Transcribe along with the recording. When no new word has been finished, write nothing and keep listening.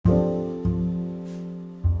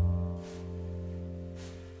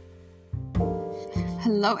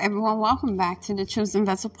Hello, everyone. Welcome back to the Chosen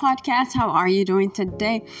Vessel Podcast. How are you doing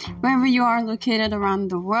today? Wherever you are located around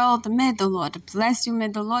the world, may the Lord bless you. May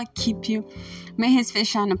the Lord keep you. May His face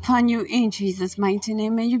shine upon you in Jesus' mighty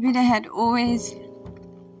name. May you be the head always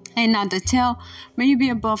and not the tail. May you be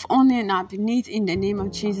above only and not beneath in the name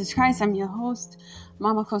of Jesus Christ. I'm your host,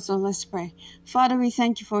 Mama Koso. Let's pray. Father, we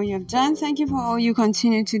thank you for what you have done. Thank you for all you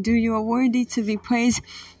continue to do. You are worthy to be praised.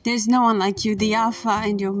 There's no one like you, the Alpha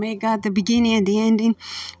and the Omega, the beginning and the ending.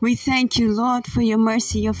 We thank you, Lord, for your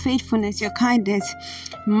mercy, your faithfulness, your kindness.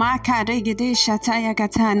 Not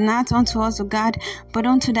unto us, O God, but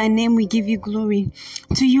unto thy name we give you glory.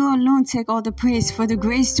 To you alone take all the praise for the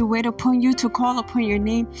grace to wait upon you, to call upon your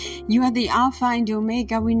name. You are the Alpha and the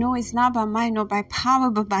Omega. We know it's not by might nor by power,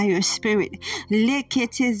 but by your spirit. Lord,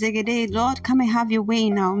 come and have your way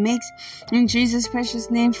in our mix. In Jesus' precious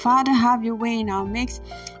name, Father, have your way in our mix.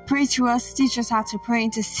 Pray to us, teach us how to pray,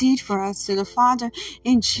 intercede for us to the Father.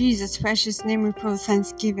 In Jesus' precious name we pray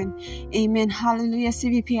thanksgiving. Amen. Hallelujah.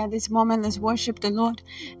 CVP, at this moment, let's worship the Lord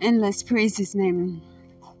and let's praise His name.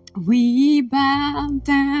 We bow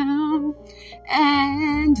down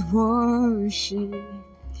and worship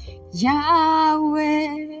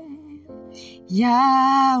Yahweh,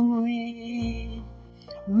 Yahweh.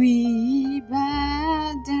 We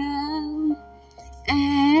bow down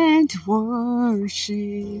and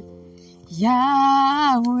worship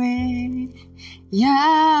Yahweh,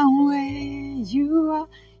 Yahweh.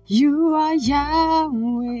 You are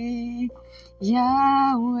Yahweh,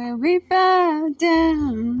 Yahweh. We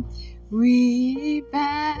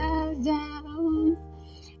bow down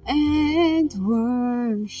and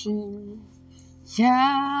worship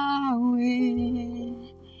Yahweh,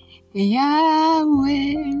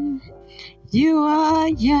 Yahweh. You are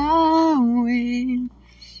Yahweh,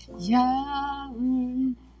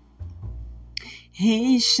 Yahweh.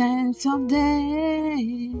 Ancient of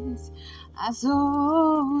days, as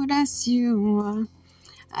old as you are,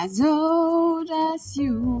 as old as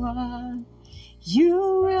you are,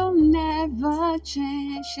 you will never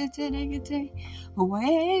change. Oh,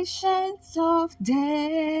 ancient of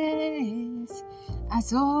days,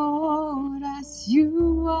 as old as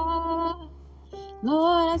you are,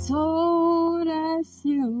 Lord, as old as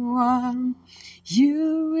you are,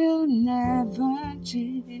 you will never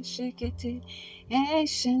change.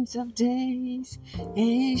 Ancients of days,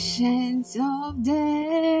 ancients of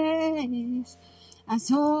days,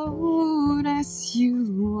 as old as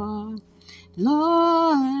you are,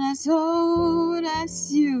 Lord, as old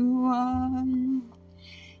as you are,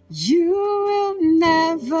 you will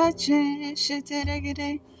never change.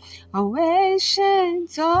 Oh,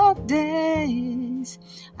 ancient of days,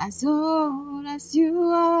 as old as you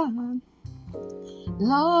are,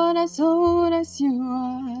 Lord, as old as you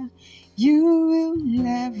are, you will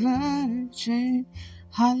never change.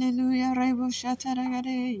 Hallelujah.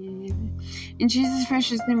 In Jesus'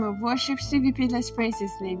 precious name of worship, CVP, let's praise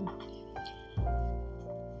His name.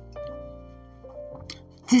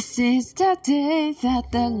 This is the day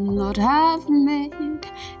that the Lord hath made,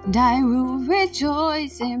 and I will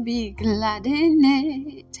rejoice and be glad in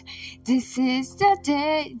it. This is the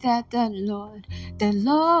day that the Lord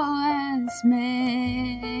has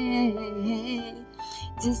made.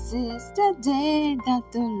 This is the day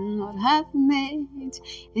that the Lord hath made,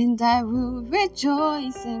 and I will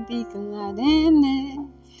rejoice and be glad in it.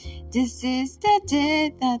 This is the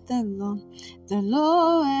day that the Lord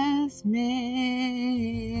has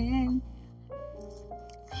made.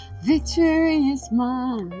 Victory is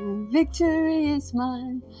mine, victory is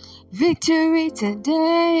mine, victory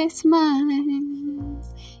today is mine.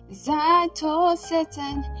 As I told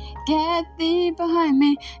Satan, get thee behind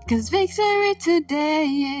me, 'cause victory today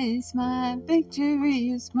is mine,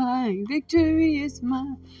 victory is mine, victory is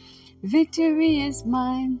mine, victory is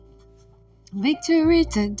mine. Victory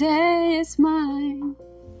today is mine.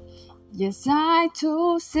 Yes, I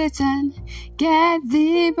told Satan, get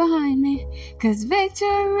thee behind me, 'cause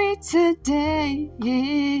victory today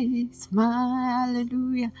is mine.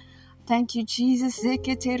 Hallelujah. Thank you, Jesus. In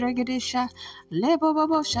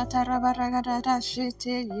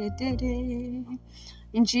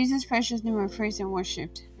Jesus' precious name, we praise and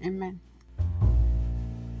worshipped. Amen.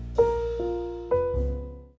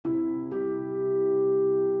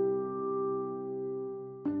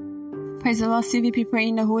 Praise the Lord. CVP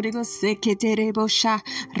praying the Holy Ghost. As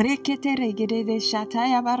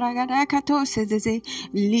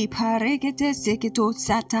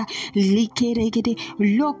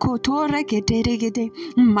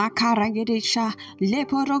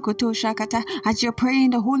you're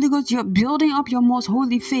praying the Holy Ghost, you're building up your most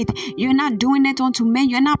holy faith. You're not doing it unto men.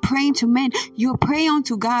 You're not praying to men. You're praying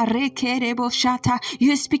unto God.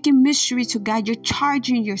 You're speaking mystery to God. You're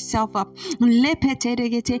charging yourself up. In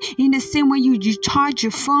the same way you charge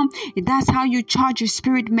your phone, that's how you charge your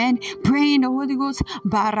spirit, man. Praying the Holy Ghost.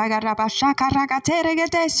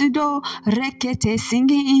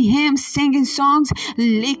 Singing in hymns, singing songs.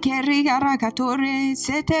 In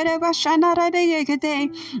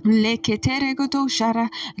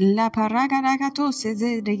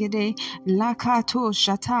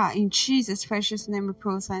Jesus' precious name we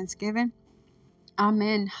pray thanksgiving.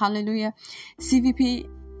 Amen. Hallelujah. CVP,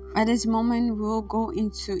 at this moment, we'll go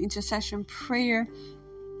into intercession prayer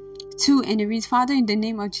 2, and it reads, Father, in the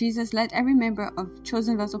name of Jesus, let every member of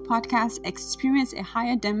Chosen Vessel Podcast experience a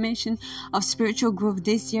higher dimension of spiritual growth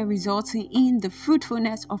this year, resulting in the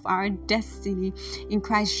fruitfulness of our destiny in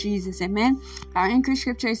Christ Jesus. Amen. Our anchor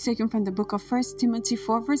scripture is taken from the book of 1 Timothy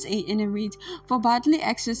 4 verse 8, and it reads, For bodily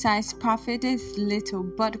exercise profiteth little,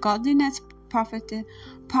 but godliness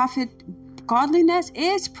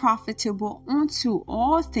is profitable unto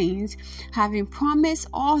all things, having promised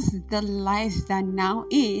of the life that now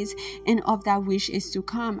is and of that which is to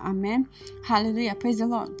come. Amen. Hallelujah. Praise the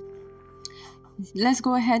Lord. Let's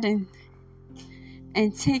go ahead and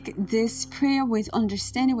take this prayer with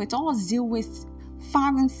understanding, with all zeal, with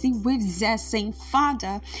fervency, with zest, saying,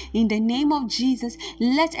 Father, in the name of Jesus,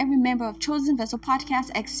 let every member of Chosen Vessel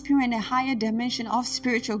Podcast experience a higher dimension of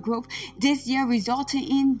spiritual growth this year, resulting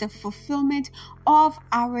in the fulfillment of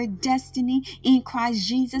our destiny in Christ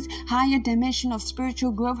Jesus. Higher dimension of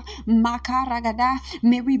spiritual growth.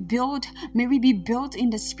 May we be built in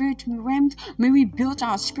the spirit realm. May we build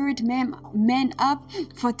our spirit men up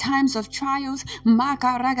for times of trials,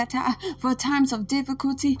 for times of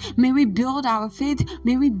difficulty. May we build our faith.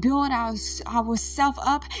 May we build ourselves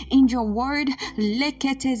up in your word.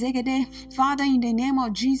 Father, in the name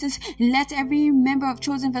of Jesus, let every member of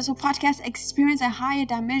Chosen Vessel Podcast experience a higher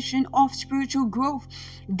dimension of spiritual growth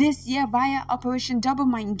this year via Operation Double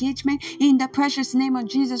My Engagement in the precious name of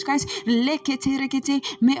Jesus Christ.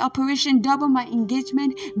 May Operation Double My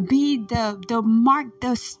Engagement be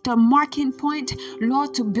the marking point,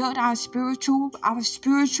 Lord, to build our spiritual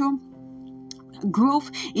growth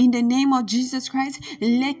in the name of Jesus Christ.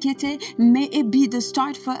 May it be the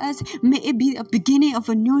start for us. May it be a beginning of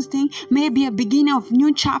a new thing. May it be a beginning of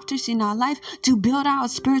new chapters in our life, to build our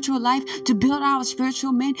spiritual life, to build our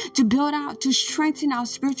spiritual men, to strengthen our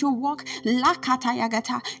spiritual walk,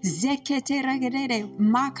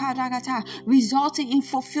 resulting in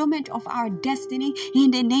fulfillment of our destiny in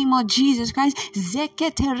the name of Jesus Christ.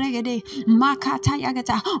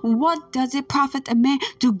 What does it profit a man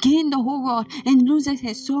to gain the whole world and loses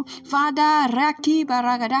his soul? Father,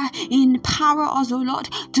 empower us, O Lord,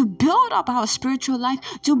 to build up our spiritual life,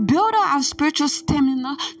 to build up our spiritual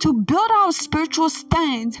stamina, to build our spiritual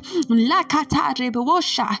stands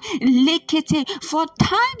for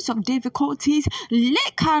times of difficulties,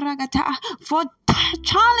 for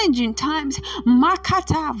challenging times,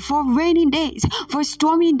 for rainy days, for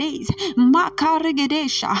stormy days.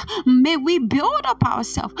 May we build up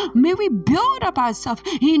ourselves. May we build up ourselves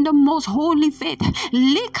in the most holy faith.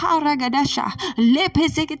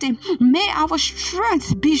 May our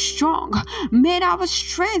strength be strong. May our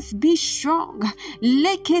strength be strong.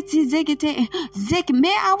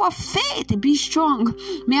 May our faith be strong.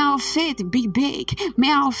 May our faith be big.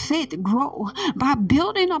 May our faith grow by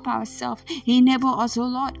building up ourselves. Enable us, O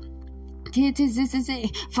Lord,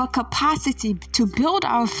 for capacity to build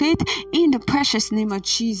our faith in the precious name of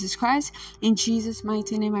Jesus Christ. In Jesus'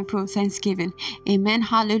 mighty name I pray thanksgiving. Amen.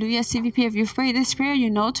 Hallelujah. CVP, if you pray this prayer, you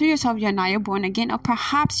know to yourself you're not yet born again, or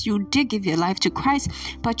perhaps you did give your life to Christ,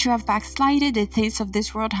 but you have backslided. The things of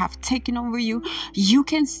this world have taken over you. You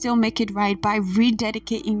can still make it right by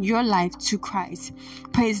rededicating your life to Christ.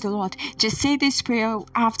 Praise the Lord. Just say this prayer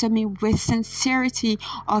after me with sincerity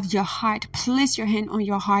of your heart. Place your hand on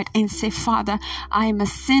your heart and say, Father, I am a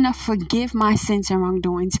sinner. Forgive my sins and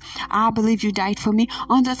wrongdoings. I believe you died for me.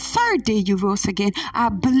 On the third day you rose again. I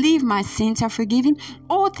believe my sins are forgiven.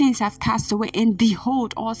 All things have passed away, and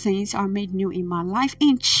behold, all things are made new in my life.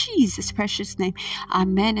 In Jesus' precious name.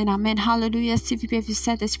 Amen and amen. Hallelujah. CVP, if you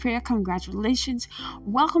said this prayer, congratulations.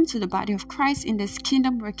 Welcome to the body of Christ in this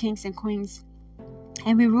kingdom where kings and queens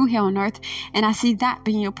and we rule here on earth. And I see that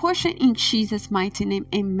being your portion in Jesus' mighty name.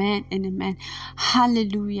 Amen and amen.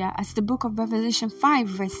 Hallelujah. As the book of Revelation 5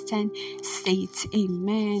 verse 10 states,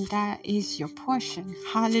 amen. That is your portion.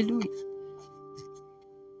 Hallelujah.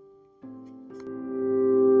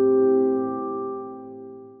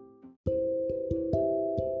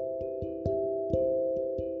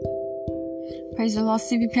 Praise the Lord.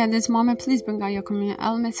 CVP, at this moment, please bring out your communion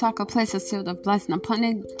element so I could place a seal of blessing upon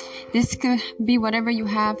it. This could be whatever you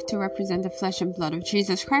have to represent the flesh and blood of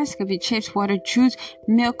Jesus Christ. It could be chips, water, juice,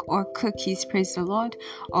 milk, or cookies. Praise the Lord.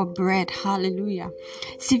 Or bread. Hallelujah.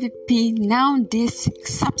 CVP, now this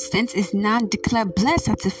substance is now declared blessed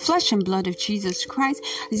as the flesh and blood of Jesus Christ.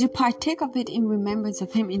 As you partake of it in remembrance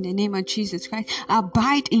of him in the name of Jesus Christ.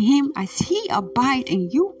 Abide in him as he abide in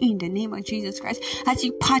you in the name of Jesus Christ. As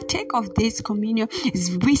you partake of this communion,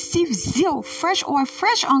 receive zeal, fresh oil,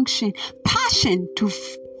 fresh unction, passion to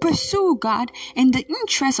pursue God in the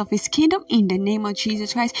interest of his kingdom in the name of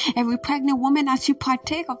Jesus Christ. Every pregnant woman, as you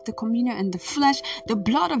partake of the communion and the flesh, the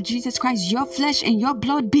blood of Jesus Christ, your flesh and your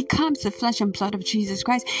blood becomes the flesh and blood of Jesus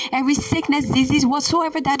Christ. Every sickness, disease,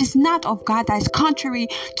 whatsoever that is not of God, that is contrary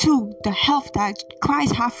to the health that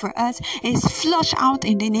Christ has for us, is flushed out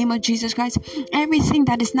in the name of Jesus Christ. Everything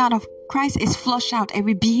that is not of Christ is flushed out.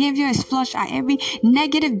 Every behavior is flushed out. Every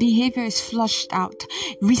negative behavior is flushed out.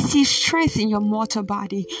 Receive strength in your mortal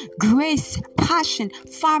body, grace, passion,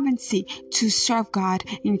 fervency to serve God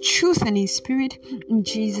in truth and in spirit. In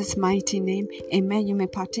Jesus' mighty name, amen. You may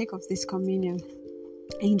partake of this communion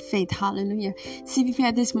in faith. Hallelujah. CVP,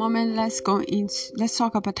 at this moment, let's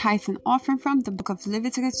talk about tithe and offering from the book of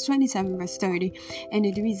Leviticus 27 verse 30. And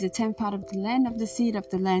it reads, the 10th part of the land, of the seed of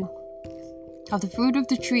the land, of the fruit of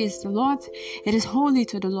the tree is the Lord's. It is holy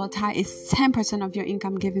to the Lord. Tithe is 10% of your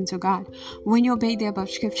income given to God. When you obey the above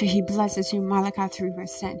scripture, he blesses you. Malachi 3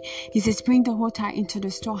 verse 10. He says, bring the whole tithe into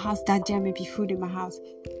the storehouse, that there may be food in my house.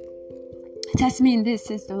 Test me in this,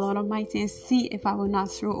 says the Lord Almighty, and see if I will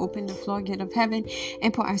not throw open the floodgate of heaven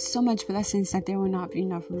and pour out so much blessings that there will not be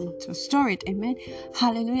enough room to store it. Amen.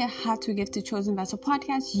 Hallelujah. How to give to Chosen Vessel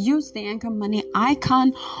Podcast. Use the Anchor Money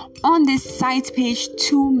icon on this site page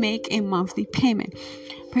to make a monthly payment.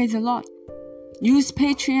 Praise the Lord. Use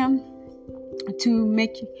Patreon to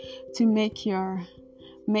make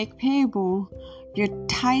payable your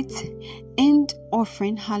tithe and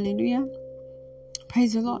offering. Hallelujah.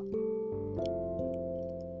 Praise the Lord.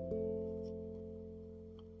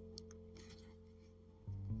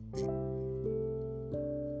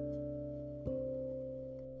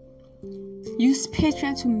 Use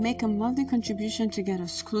Patreon to make a monthly contribution to get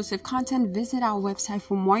exclusive content. Visit our website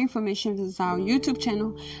for more information. Visit our YouTube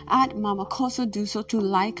channel at Mama Kosso. Do so to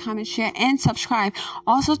like, comment, share, and subscribe.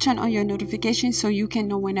 Also turn on your notifications so you can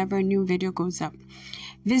know whenever a new video goes up.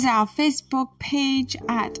 Visit our Facebook page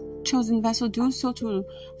at Chosen Vessel. Do so to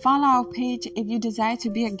follow our page. If you desire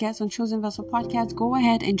to be a guest on Chosen Vessel Podcast, go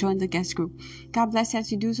ahead and join the guest group. God bless you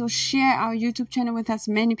as you do so. Share our YouTube channel with as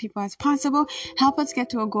many people as possible. Help us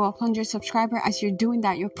get to a goal of 100 subscribers. As you're doing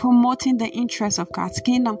that, you're promoting the interests of God's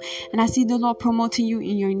kingdom. And I see the Lord promoting you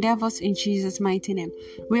in your endeavors in Jesus' mighty name.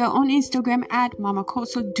 We are on Instagram at Mama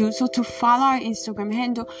Kosso. Do so to follow our Instagram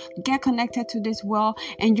handle. Get connected to this world,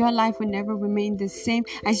 and your life will never remain the same.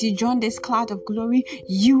 As you join this cloud of glory,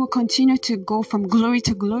 you will continue to go from glory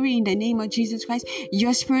to glory in the name of Jesus Christ.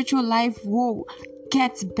 Your spiritual life will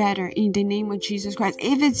get better in the name of Jesus Christ.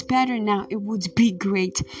 If it's better now, it would be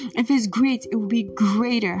great. If it's great, it will be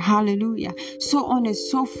greater. Hallelujah. So on and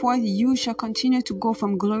so forth, you shall continue to go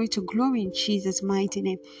from glory to glory in Jesus' mighty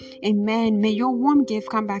name. Amen. May your warm gift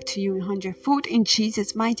come back to you in 100-fold in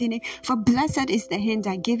Jesus' mighty name. For blessed is the hand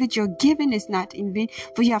that give it. Your giving is not in vain,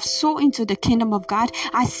 for you have sown into the kingdom of God.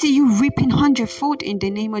 I see you reaping 100-fold in the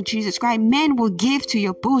name of Jesus Christ. Men will give to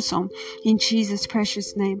your bosom in Jesus'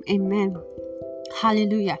 precious name. Amen.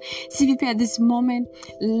 Hallelujah. CVP, at this moment,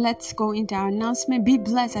 let's go into our announcement. Be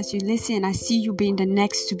blessed as you listen. I see you being the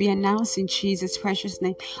next to be announced in Jesus' precious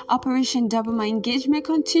name. Operation Double My Engagement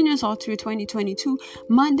continues all through 2022,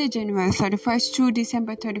 Monday, January 31st through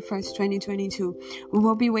December 31st, 2022. We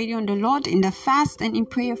will be waiting on the Lord in the fast and in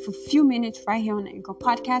prayer for a few minutes right here on the Anchor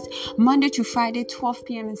Podcast, Monday to Friday, 12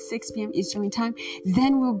 p.m. and 6 p.m. Eastern Time.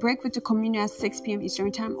 Then we'll break with the communion at 6 p.m.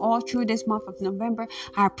 Eastern Time. All through this month of November,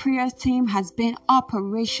 our prayer team has been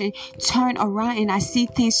Operation Turn Around, and I see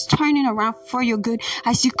things turning around for your good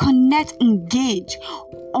as you connect, engage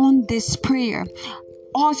on this prayer.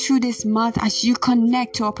 all through this month, as you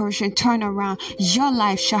connect to Operation Turnaround, your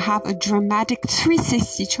life shall have a dramatic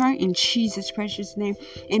 360 turn in Jesus' precious name.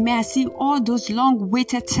 Amen. I see all those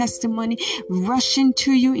long-awaited testimony rushing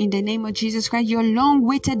to you in the name of Jesus Christ. Your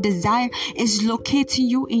long-awaited desire is locating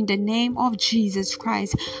you in the name of Jesus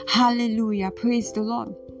Christ. Hallelujah. Praise the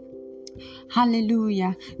Lord.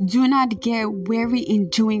 Hallelujah. Do not get weary in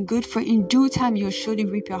doing good, for in due time you'll surely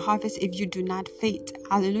reap your harvest if you do not faint.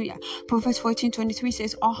 Hallelujah. Proverbs 14:23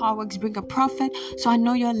 says, all hard works bring a profit, so I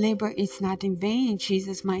know your labor is not in vain, in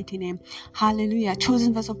Jesus' mighty name. Hallelujah.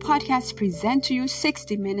 Chosen Vessel Podcast present to you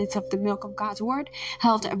 60 minutes of the milk of God's word,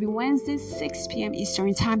 held every Wednesday, 6 p.m.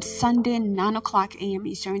 Eastern time, Sunday, 9 o'clock a.m.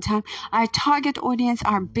 Eastern time. Our target audience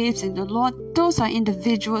are babes in the Lord. Those are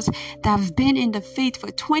individuals that have been in the faith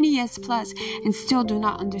for 20 years plus and still do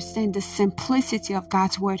not understand the simplicity of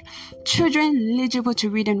God's word. Children eligible to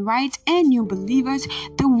read and write, and new believers,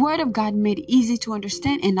 the word of God made easy to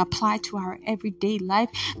understand and apply to our everyday life.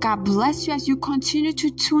 God bless you as you continue to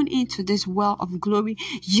tune into this well of glory.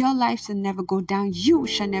 Your life shall never go down. You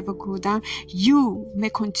shall never go down. You may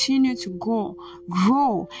continue to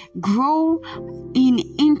grow in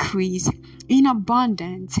increase, in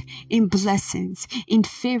abundance, in blessings, in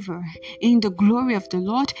favor, in the glory of the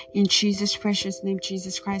Lord, in Jesus' precious name.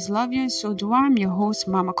 Jesus Christ love you, and so do I. I'm your host,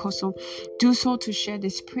 Mama Kosso. Do so to share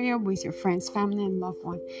this prayer with your friends, family, and loved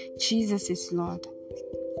one. Jesus is Lord.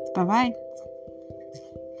 Bye-bye.